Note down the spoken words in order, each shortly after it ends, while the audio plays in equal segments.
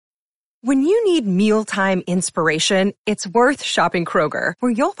When you need mealtime inspiration, it's worth shopping Kroger,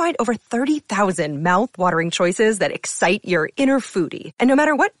 where you'll find over 30,000 mouth-watering choices that excite your inner foodie. And no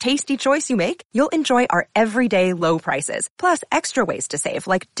matter what tasty choice you make, you'll enjoy our everyday low prices, plus extra ways to save,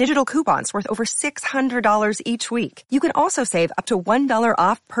 like digital coupons worth over $600 each week. You can also save up to $1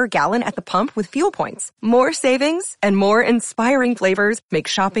 off per gallon at the pump with fuel points. More savings and more inspiring flavors make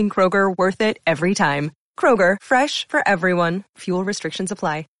shopping Kroger worth it every time. Kroger, fresh for everyone. Fuel restrictions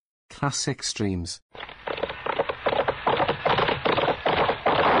apply. Classic streams.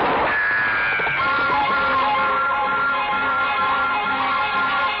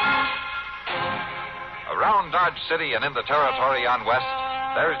 Around Dodge City and in the territory on West,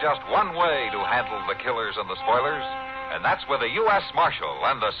 there's just one way to handle the killers and the spoilers, and that's with a U.S. Marshal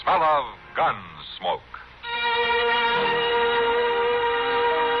and the smell of gun smoke.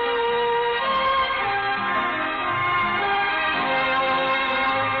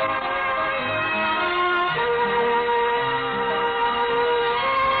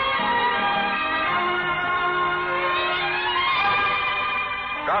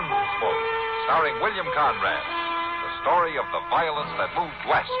 Gunsmoke, starring William Conrad. The story of the violence that moved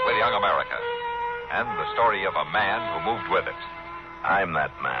west with young America. And the story of a man who moved with it. I'm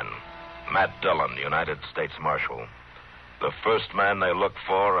that man. Matt Dillon, United States Marshal. The first man they look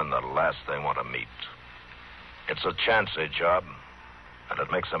for and the last they want to meet. It's a chancy job, and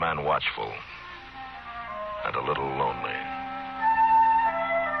it makes a man watchful. And a little lonely.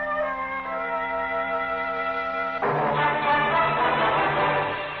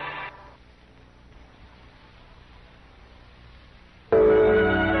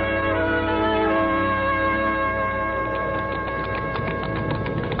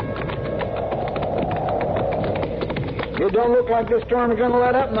 It don't look like this storm is going to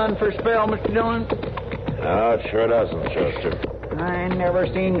let up none for a spell, Mr. Dillon. No, it sure doesn't, Chester. I ain't never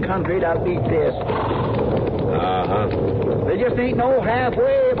seen country that beat this. Uh-huh. There just ain't no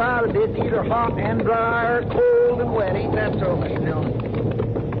halfway about it. It's either hot and dry or cold and wet. Ain't that so, Mr. Dillon?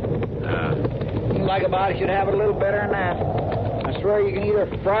 Seems like a body should have it a little better than that. I swear you can either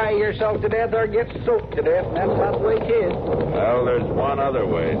fry yourself to death or get soaked to death, and that's about the way it is. Well, there's one other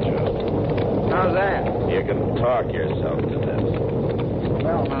way, Chester. How's that? You can talk yourself to death.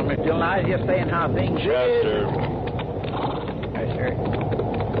 Well, now, Mr. Dillon, I was just saying how things Chester. Yes, sir.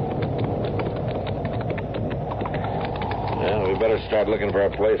 Well, we better start looking for a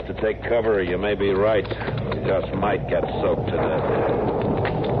place to take cover, or you may be right. We just might get soaked to death.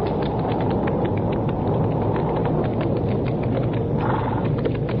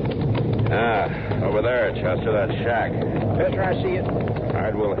 Over there, Chester, that shack. Yes, sir, I see it. All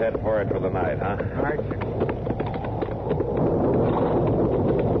right, we'll head for it for the night, huh? All right, sir.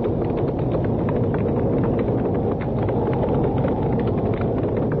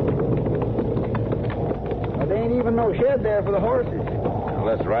 Well, there ain't even no shed there for the horses. Now,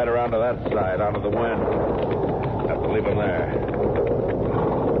 let's ride around to that side, onto the wind. Have to leave them there.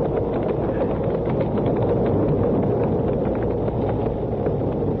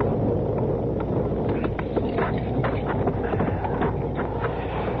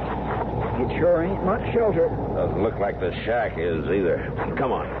 Sure ain't much shelter. Doesn't look like the shack is either.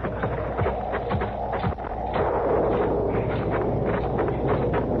 Come on.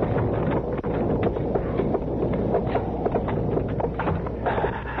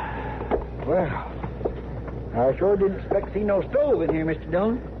 Well, I sure didn't expect to see no stove in here, Mr.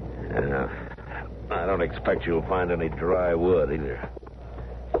 Dillon. Yeah. I don't expect you'll find any dry wood either.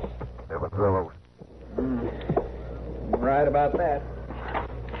 Right about that.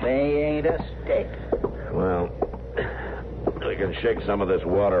 They ain't a stick. Well, we can shake some of this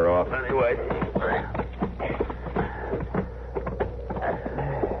water off anyway.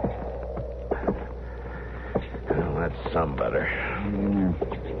 Well, that's some better.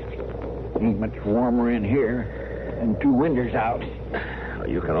 Ain't much warmer in here, and two windows out.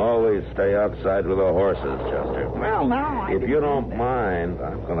 You can always stay outside with the horses, Chester. Well, now, if you don't mind,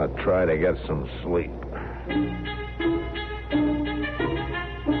 I'm going to try to get some sleep.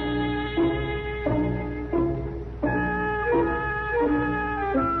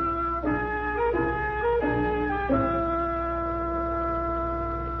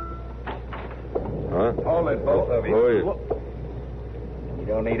 Hold it, both of you. Who are you? You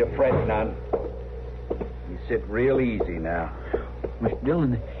don't need to fret none. You sit real easy now. Mr.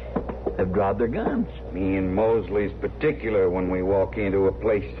 Dillon, they've drawn their guns. Me and Mosley's particular when we walk into a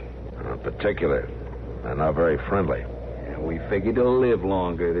place. Not particular. They're not very friendly. Yeah, we figured to live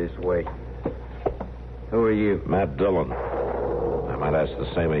longer this way. Who are you? Matt Dillon. I might ask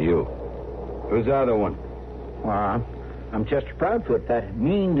the same of you. Who's the other one? Well, I'm Chester Proudfoot. If that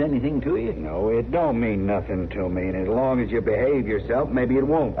means anything to you. No, it don't mean nothing to me, and as long as you behave yourself, maybe it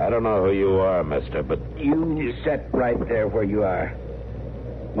won't. I don't know who you are, mister, but... You sit right there where you are.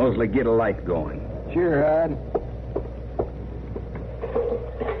 Mosley, get a light going. Sure, Hod.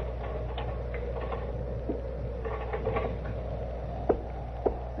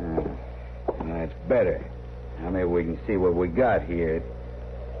 That's better. Now maybe we can see what we got here.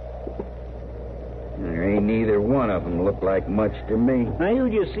 There ain't neither one of them look like much to me. Now, you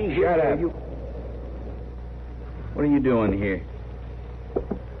just see... Shut up. What are you doing here?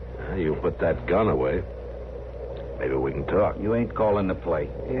 You put that gun away. Maybe we can talk. You ain't calling the play.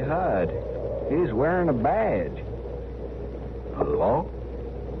 Hey, Hod, he's wearing a badge. A law?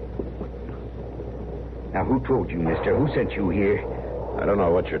 Now, who told you, mister? Who sent you here? I don't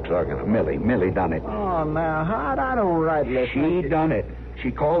know what you're talking about. Millie done it. Oh, now, Hod, I don't rightly... She done it. She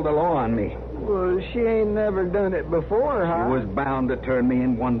called the law on me. Well, she ain't never done it before, Hod. She was bound to turn me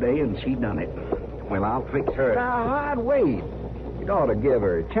in one day, and she done it. Well, I'll fix her. Now, Hod, wait. You'd ought to give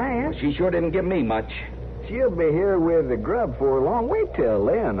her a chance. She sure didn't give me much. She'll be here with the grub for long. Wait till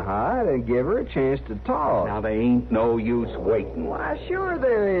then, Hod, and give her a chance to talk. Now, there ain't no use waiting. Why, sure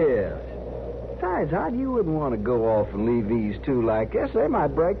there is. Besides, Hod, you wouldn't want to go off and leave these two like this. They might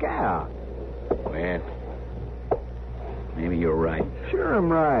break out. Well, maybe you're right. Sure I'm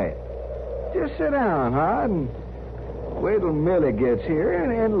right. Just sit down, Hod, and wait till Millie gets here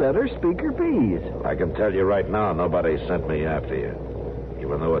and let her speak her piece. I can tell you right now, nobody sent me after you.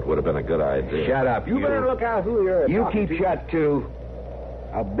 Even though it would have been a good idea. Shut up, You better look out who you're You talking keep to. shut, too.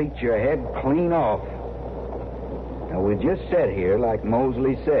 I'll beat your head clean off. Now, we'll just sit here like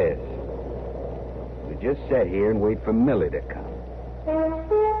Mosley says. We'll just sit here and wait for Millie to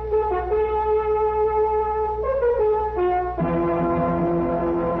come.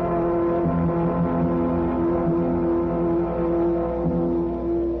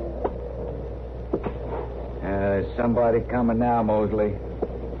 There's somebody coming now, Mosley.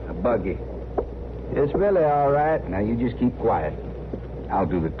 A buggy. It's Millie, all right. Now, you just keep quiet. I'll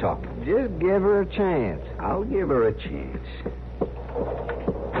do the talking. Just give her a chance. I'll give her a chance.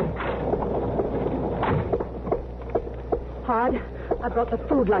 Hod, I brought the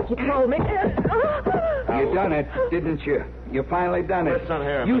food like you told me. You done it, didn't you? You finally done it. Listen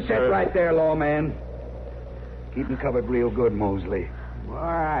here, You Mr. sit right there, lawman. Keep him covered real good, Mosley. All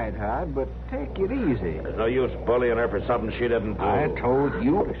right, Hod, but take it easy. There's no use bullying her for something she didn't do. I told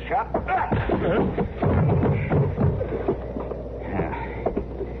you to shut up.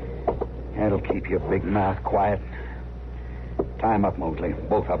 That'll keep your big mouth quiet. Tie 'em up, Mosley.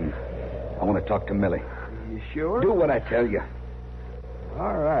 Both of them. I want to talk to Millie. You sure? Do what I tell you.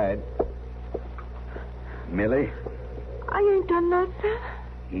 All right. Millie, I ain't done nothing.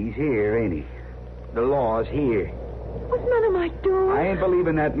 he's here, ain't he? The law's here. Was none of my doing. I ain't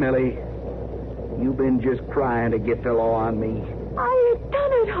believing that, Millie. You've been just crying to get the law on me. I ain't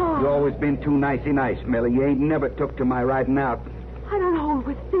done it, Hod. You always been too nicey nice, Millie. You ain't never took to my riding out. I don't hold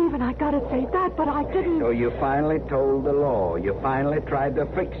with thieving, I gotta say that, but I didn't. So you finally told the law. You finally tried to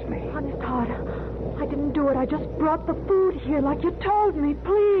fix me. Honest, Hod, I didn't do it. I just brought the food here like you told me,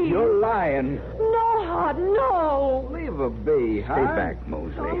 please. You're lying. No, Hod, no. Leave her be, Stay Hod. back,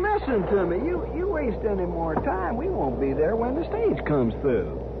 Mosley. Now, listen to me. You waste any more time, we won't be there when the stage comes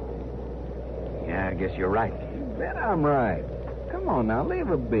through. Yeah, I guess you're right. You bet I'm right. Come on now, leave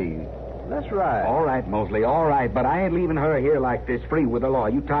her be. That's right. All right, Mosley, all right. But I ain't leaving her here like this, free with the law.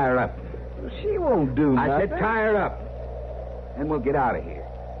 You tie her up. She won't do nothing. I said tie her up. Then we'll get out of here.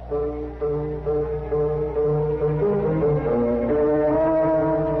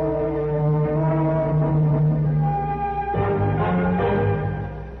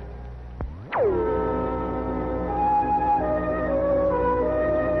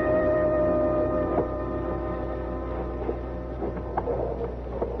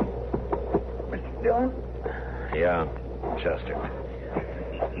 Mr. Dillon, Yeah, Chester.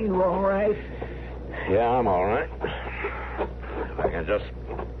 you all right? Yeah, I'm all right. If I can just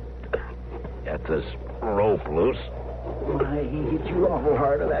get this rope loose. Why, he hit you awful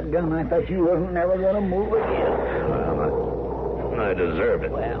hard with that gun. I thought you wasn't never going to move again. Well, I deserve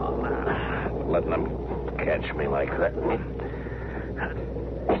it. Well, Letting them catch me like that.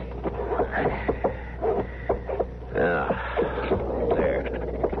 Yeah. There.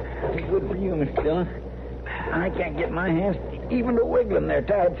 it's good for you, Mr. Dillon. I can't get my hands even to wiggling. They're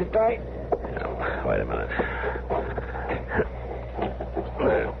tied so tight. Now, wait a minute.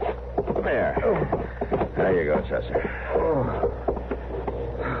 There. There you go, Chester. Oh.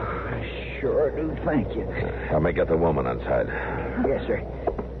 I sure do thank you. Help me get the woman inside. Yes, sir.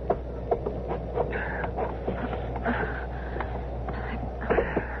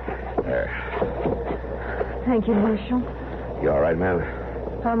 Thank you, Marshal. You all right, man?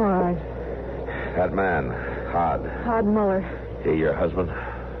 I'm all right. That man, Hod. Hod Muller. He your husband?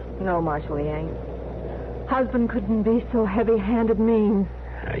 No, Marshal, he ain't. Husband couldn't be so heavy-handed mean.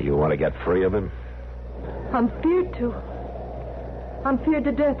 You want to get free of him? I'm feared to. I'm feared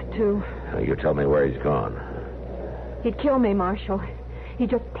to death, too. You tell me where he's gone. He'd kill me, Marshal. He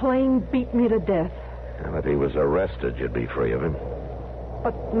just plain beat me to death. And if he was arrested, you'd be free of him.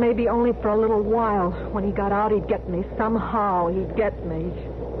 But maybe only for a little while. When he got out, he'd get me. Somehow, he'd get me.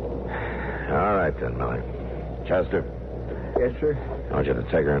 All right, then, Millie. Chester, Yes, sir. I want you to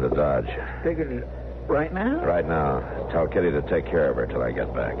take her into Dodge. Take it right now? Right now. Tell Kitty to take care of her till I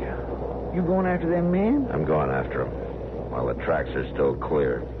get back. You going after them men? I'm going after them while the tracks are still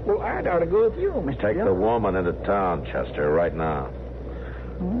clear. Well, I'd ought to go with you, Mr. Take the Dillon. woman into town, Chester, right now.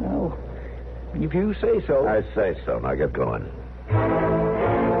 Well, if you say so. I say so. Now get going.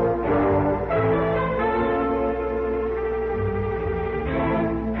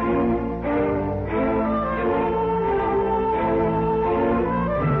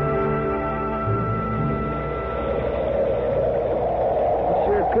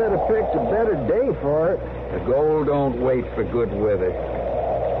 Sure could have picked a better day for it. The gold don't wait for good weather.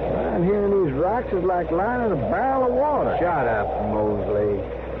 Lying here in these rocks is like lying in a barrel of water. Shut up, Mosley.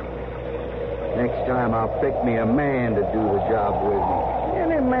 Next time I'll pick me a man to do the job with me.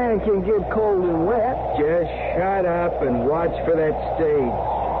 Any man can get cold and wet. Just shut up and watch for that stage.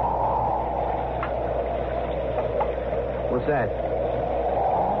 What's that?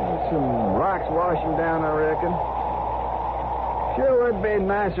 Some rocks washing down, I reckon. Sure would be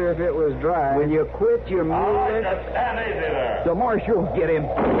nicer if it was dry. Will you quit your music? stand easy there. The Marshal. Get him.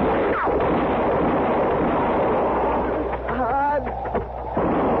 Hard.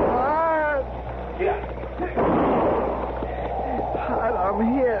 Hard. Hard, I'm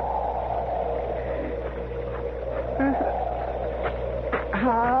hit.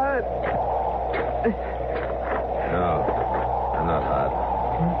 Hard. No, I'm not hot.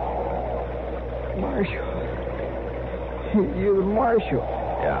 Marshal. You're the Marshal.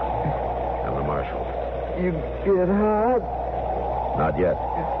 Yeah, I'm the marshal. You get hard. Not yet.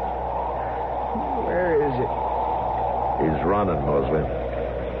 Where is it? He's running, Mosley.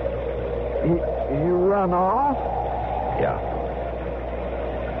 You run off? Yeah.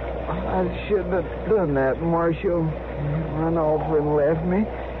 I shouldn't have done that, Marshal. Run off and left me.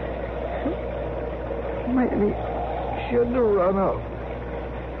 Maybe shouldn't have run off.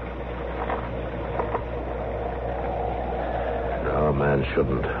 No, a man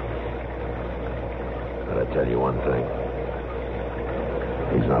shouldn't. But I tell you one thing.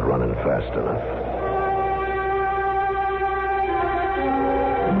 He's not running fast enough.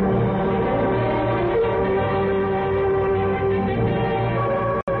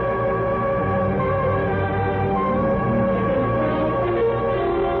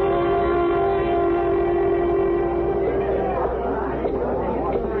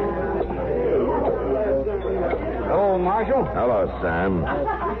 Hello, Marshal. Hello, Sam.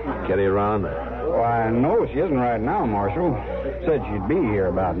 Kitty around? Why, no, she isn't right now, Marshal. Said she'd be here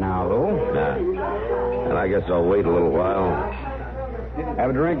about now, though. Nah. And I guess I'll wait a little while. Have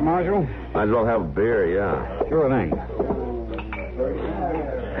a drink, Marshal? Might as well have a beer, yeah. Sure thing.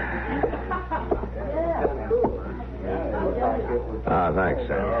 Ah, thanks,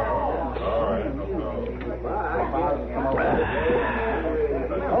 Sam.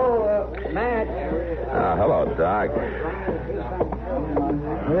 Oh, Matt. Hello, Doc.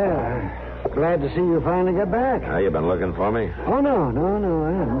 Yeah. Glad to see you finally got back. You been looking for me? Oh, no,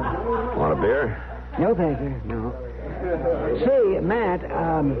 I haven't. Want a beer? No, thank you. No. Say, Matt,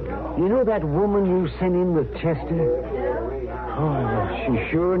 you know that woman you sent in with Chester? Oh,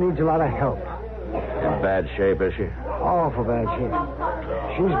 she sure needs a lot of help. In bad shape, is she? Awful bad shape.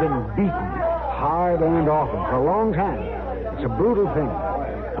 She's been beaten hard and often for a long time. It's a brutal thing.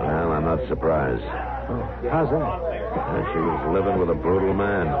 Well, I'm not surprised. Oh, how's that? She was living with a brutal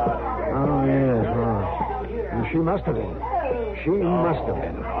man. Oh, yes. Oh. She must have been. She must have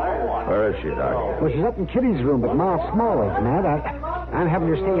been. Where is she, Doc? Well, she's up in Kitty's room at Ma Smalley's, Matt. I'm having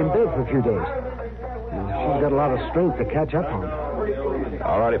her stay in bed for a few days. She's got a lot of strength to catch up on.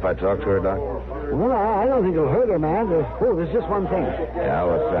 All right if I talk to her, Doc? Well, I don't think it'll hurt her, Matt. There's just one thing. Yeah,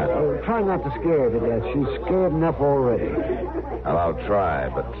 what's that? Try not to scare her to death. She's scared enough already. Well, I'll try,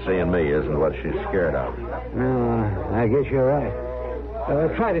 but seeing me isn't what she's scared of. No, I guess you're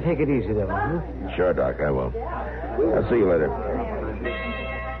right. Try to take it easy, though. Huh? Sure, Doc, I will. I'll see you later.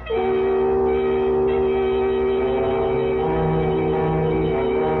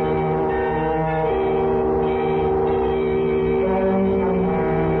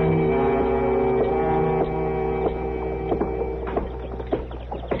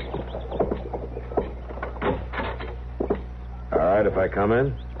 come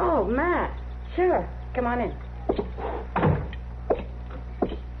in? Oh, Matt. Sure. Come on in.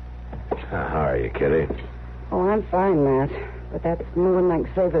 How are you, Kitty? Oh, I'm fine, Matt. But that's more than I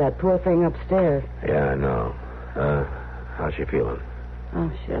can say for that poor thing upstairs. Yeah, I know. How's she feeling?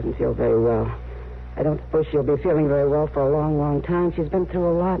 Oh, she doesn't feel very well. I don't suppose she'll be feeling very well for a long, long time. She's been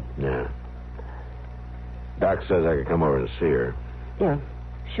through a lot. Yeah. Doc says I could come over and see her. Yeah,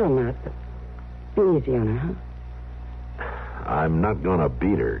 sure, Matt. But be easy on her, huh? I'm not going to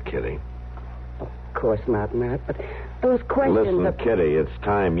beat her, Kitty. Of course not, Matt. But those questions... Listen, Kitty, it's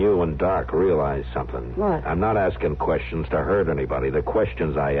time you and Doc realize something. What? I'm not asking questions to hurt anybody. The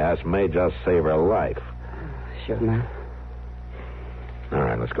questions I ask may just save her life. Sure, Matt. All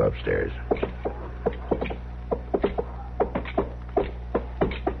right, let's go upstairs.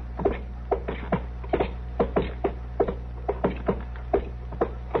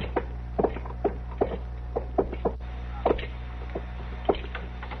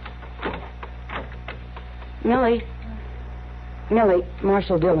 Millie,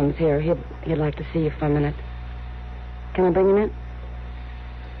 Marshal Dillon's here. He'd like to see you for a minute. Can I bring him in?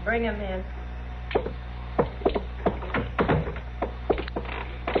 Bring him in.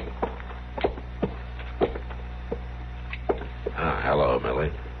 Hello,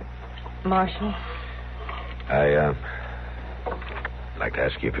 Millie. Marshal? I'd like to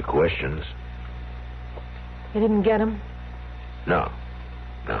ask you a few questions. You didn't get him? No,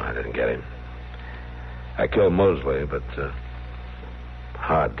 I didn't get him. I killed Mosley, but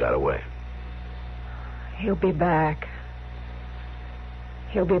Hart got away. He'll be back.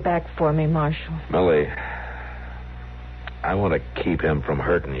 He'll be back for me, Marshal. Millie, I want to keep him from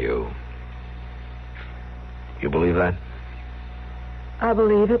hurting you. You believe that? I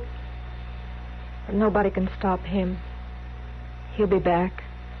believe it. But nobody can stop him. He'll be back.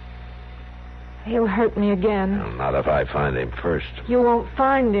 He'll hurt me again. Well, not if I find him first. You won't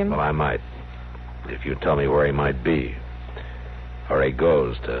find him. Well, I might. If you tell me where he might be. Or he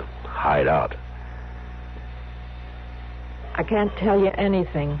goes to hide out. I can't tell you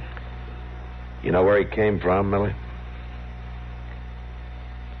anything. You know where he came from, Millie?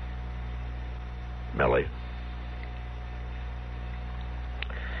 Millie.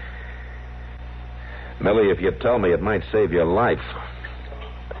 Millie, if you tell me, it might save your life.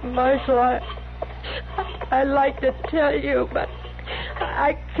 Marshal, I'd like to tell you, but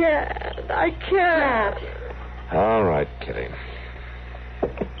I can't. I can't. All right, Kitty.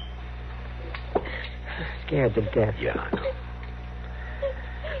 Scared to death. Yeah, I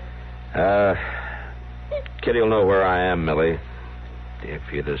know. Kitty will know where I am, Millie, if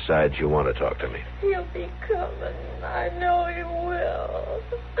you decide you want to talk to me. He'll be coming. I know he will.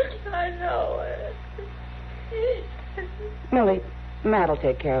 I know it. Millie, Matt'll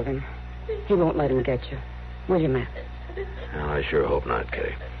take care of him. He won't let him get you. Will you, Matt? Well, I sure hope not,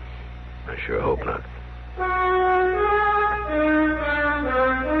 Kitty. I sure hope not.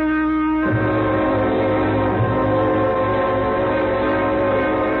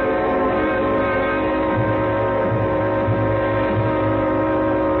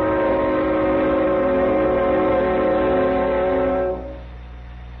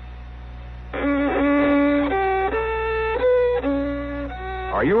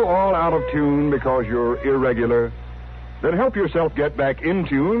 Are you all out of tune because you're irregular? Then help yourself get back in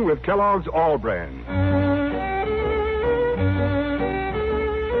tune with Kellogg's All Bran.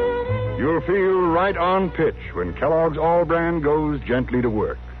 You'll feel right on pitch when Kellogg's All Bran goes gently to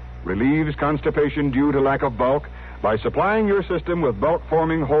work. Relieves constipation due to lack of bulk by supplying your system with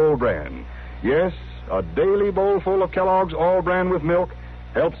bulk-forming whole bran. Yes, a daily bowlful of Kellogg's All Bran with milk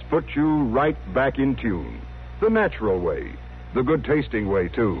helps put you right back in tune. The natural way. The good-tasting way,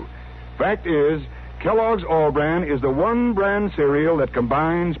 too. Fact is, Kellogg's All Bran is the one bran cereal that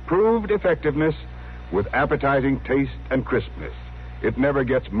combines proved effectiveness with appetizing taste and crispness. It never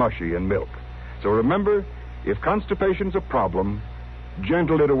gets mushy in milk. So remember, if constipation's a problem,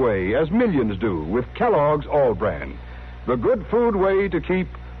 gentle it away, as millions do, with Kellogg's All Bran. The good food way to keep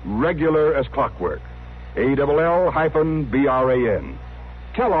regular as clockwork. ALL-BRAN.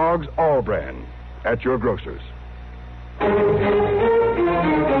 Kellogg's All Bran. At your grocer's.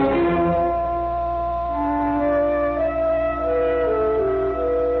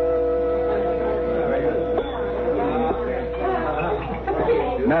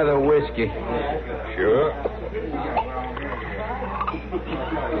 Another whiskey. Sure.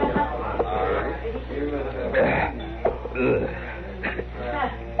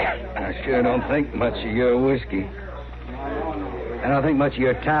 I sure don't think much of your whiskey. I don't think much of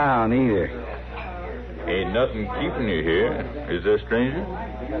your town either. Ain't nothing keeping you here, is there, stranger?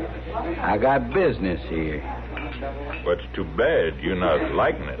 I got business here. But it's too bad you're not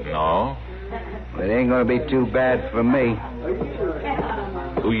liking it, no? It ain't gonna be too bad for me.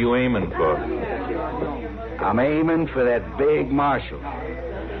 Who you aiming for? I'm aiming for that big marshal.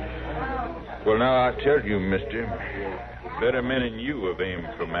 Well, now, I tell you, mister, better men than you have aimed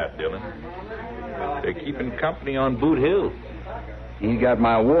for Matt Dillon. They're keeping company on Boot Hill. He got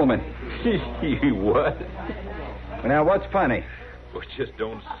my woman. What? Now, what's funny? Well, it just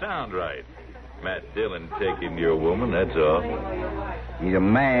don't sound right. Matt Dillon taking your woman, that's all. He's a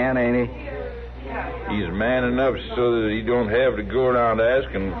man, ain't he? He's man enough so that he don't have to go around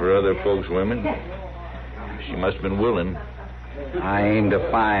asking for other folks' women. She must have been willing. I aim to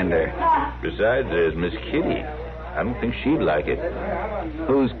find her. Besides, there's Miss Kitty. I don't think she'd like it.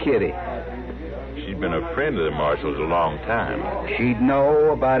 Who's Kitty? She's been a friend of the Marshal's a long time. She'd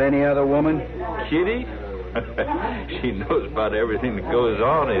know about any other woman? Kitty? She knows about everything that goes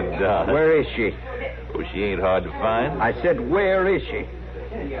on in town. Where is she? Oh, she ain't hard to find. I said, where is she?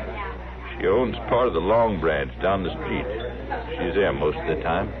 She owns part of the Long Branch down the street. She's there most of the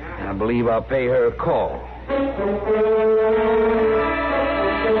time. I believe I'll pay her a call.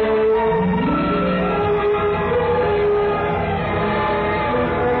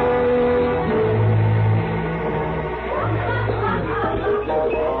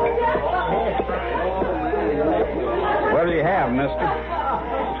 What do you have, mister?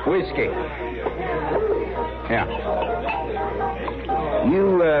 Whiskey. Yeah.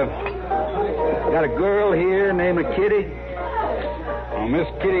 You, got a girl here named Kitty? Well, Miss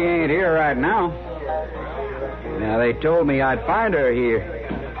Kitty ain't here right now. Now, they told me I'd find her here.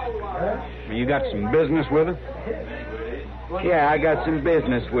 You got some business with her? Yeah, I got some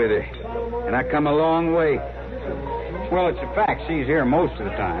business with her. And I come a long way. Well, it's a fact she's here most of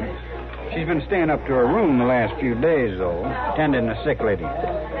the time. She's been staying up to her room the last few days, though, tending a sick lady.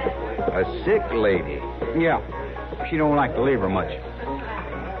 A sick lady? Yeah. She don't like to leave her much.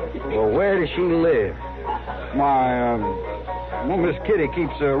 Well, where does she live? Why, well, Miss Kitty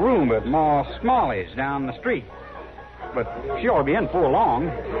keeps a room at Ma Smalley's down the street. But she ought to be in before long.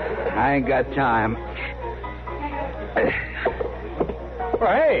 I ain't got time.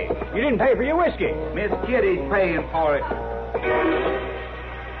 Well, hey, you didn't pay for your whiskey. Miss Kitty's paying for it.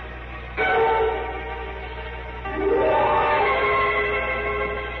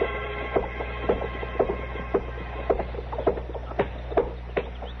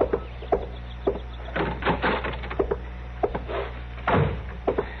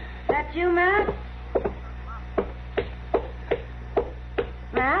 That you, Matt?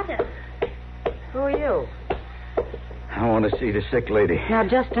 Matt? Who are you? I want to see the sick lady. Now,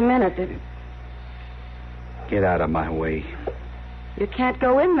 just a minute. Get out of my way. You can't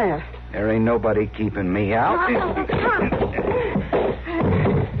go in there. There ain't nobody keeping me out.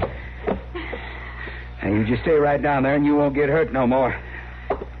 And you just stay right down there and you won't get hurt no more.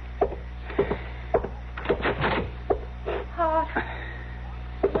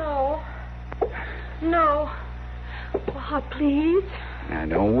 No. No. Oh, please. Now,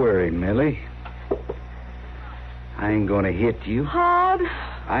 don't worry, Millie. I ain't going to hit you. Hard.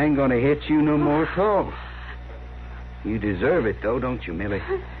 I ain't going to hit you no more at all. You deserve it, though, don't you, Millie?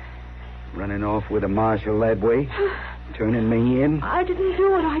 Running off with a marshal that way, turning me in. I didn't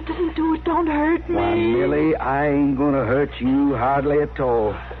do it. I didn't do it. Don't hurt me. Why, Millie, I ain't going to hurt you hardly at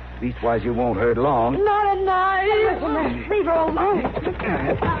all. Leastwise, you won't hurt long. Not a knife. Leave her alone.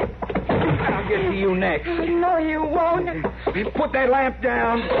 I'll get to you next. No, you won't. You put that lamp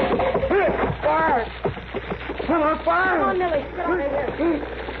down. Fire! Come on, fire! Come on, Millie. Get out of here.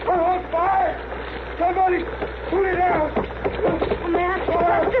 Come on, fire! Somebody, put it out! Matt,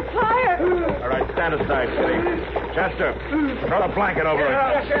 the fire! All right, stand aside, Kitty. Chester, throw the blanket over it.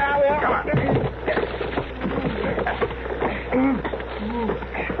 Yes, sir, I will. Come on.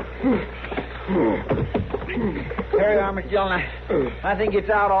 There you are, McGill. I think it's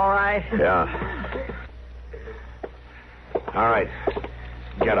out all right. Yeah. All right.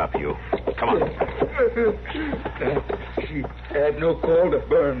 Get up, you. Come on. She had no call to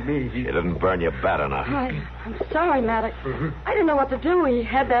burn me. She didn't burn you bad enough. I'm sorry, Matt. I didn't know what to do. He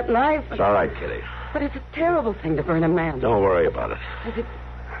had that knife. It's all right, Kitty. But it's a terrible thing to burn a man. Don't worry about it.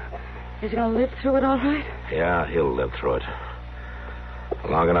 Is he going to live through it all right? Yeah, he'll live through it.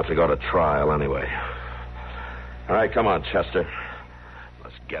 Long enough to go to trial, anyway. All right, come on, Chester.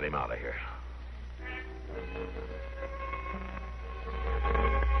 Let's get him out of here.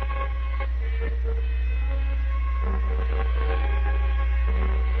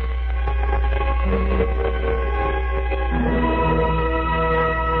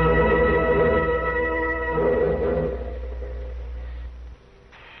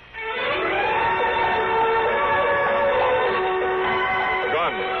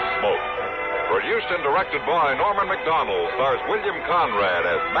 by Norman McDonald, stars William Conrad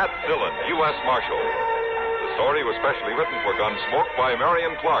as Matt Dillon, U.S. Marshal. The story was specially written for Gunsmoke by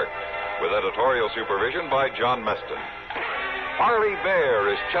Marion Clark, with editorial supervision by John Meston. Harley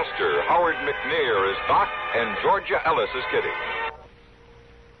Bear is Chester, Howard McNear is Doc, and Georgia Ellis is Kitty.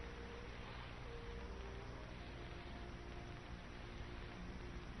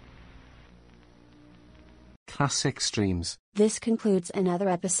 Classic Streams. This concludes another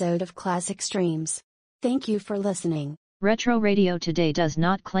episode of Classic Streams. Thank you for listening. Retro Radio Today does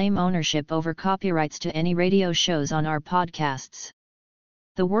not claim ownership over copyrights to any radio shows on our podcasts.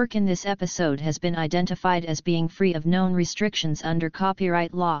 The work in this episode has been identified as being free of known restrictions under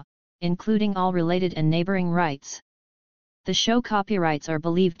copyright law, including all related and neighboring rights. The show copyrights are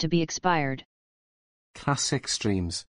believed to be expired. Classic Streams.